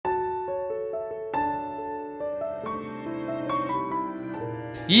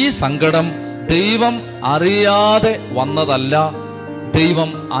ഈ സങ്കടം ദൈവം അറിയാതെ വന്നതല്ല, ദൈവം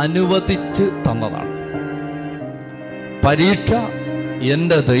അനുവദിച്ച് തന്നതാണ്. പരീക്ഷ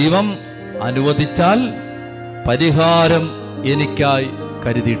എൻ്റെ ദൈവം അനുവദിച്ചാൽ പരിഹാരം എനിക്കായി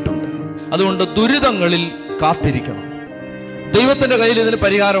കരുതിയിട്ടുണ്ട്. അതുകൊണ്ട് ദുരിതങ്ങളിൽ കാത്തിരിക്കണം. ദൈവത്തിന്റെ കയ്യിൽ ഇതിന്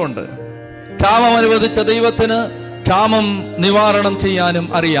പരിഹാരമുണ്ട്. ക്ഷാമം അനുവദിച്ച ദൈവത്തിന് ക്ഷാമം നിവാരണം ചെയ്യാനും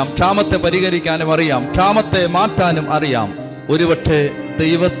അറിയാം, ക്ഷാമത്തെ പരിഹരിക്കാനും അറിയാം, ക്ഷാമത്തെ മാറ്റാനും അറിയാം. ഒരുപക്ഷെ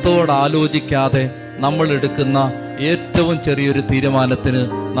ദൈവത്തോട് ആലോചിക്കാതെ നമ്മൾ എടുക്കുന്ന ഏറ്റവും ചെറിയൊരു തീരുമാനത്തിന്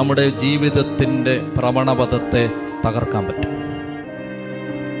നമ്മുടെ ജീവിതത്തിന്റെ ഭ്രമണപഥത്തെ തകർക്കാൻ പറ്റും.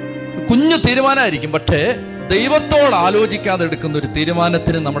 കുഞ്ഞു തീരുമാനമായിരിക്കും, പക്ഷേ ദൈവത്തോട് ആലോചിക്കാതെ എടുക്കുന്ന ഒരു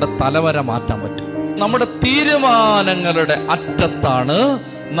തീരുമാനത്തിന് നമ്മുടെ തലവര മാറ്റാൻ പറ്റും. നമ്മുടെ തീരുമാനങ്ങളുടെ അറ്റത്താണ്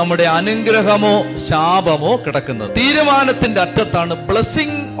നമ്മുടെ അനുഗ്രഹമോ ശാപമോ കിടക്കുന്നത്. തീരുമാനത്തിന്റെ അറ്റത്താണ്.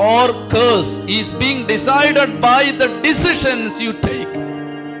 Blessing or curse is being decided by the decisions you take.